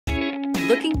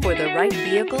Looking for the right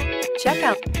vehicle? Check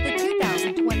out the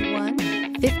 2021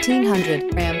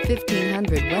 1500. Ram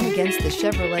 1500 went against the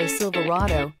Chevrolet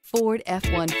Silverado, Ford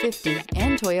F-150,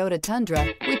 and Toyota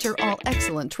Tundra, which are all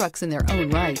excellent trucks in their own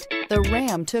right. The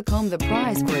Ram took home the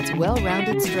prize for its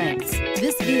well-rounded strengths.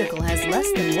 This vehicle has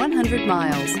less than 100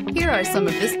 miles. Here are some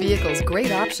of this vehicle's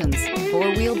great options: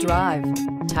 four-wheel drive,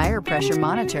 tire pressure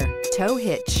monitor, tow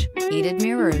hitch, heated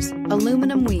mirrors,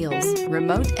 aluminum wheels,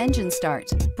 remote engine start,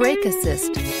 brake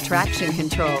assist, traction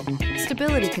control,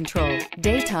 stability control,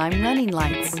 daytime running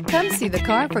lights. Come see the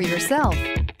car for yourself.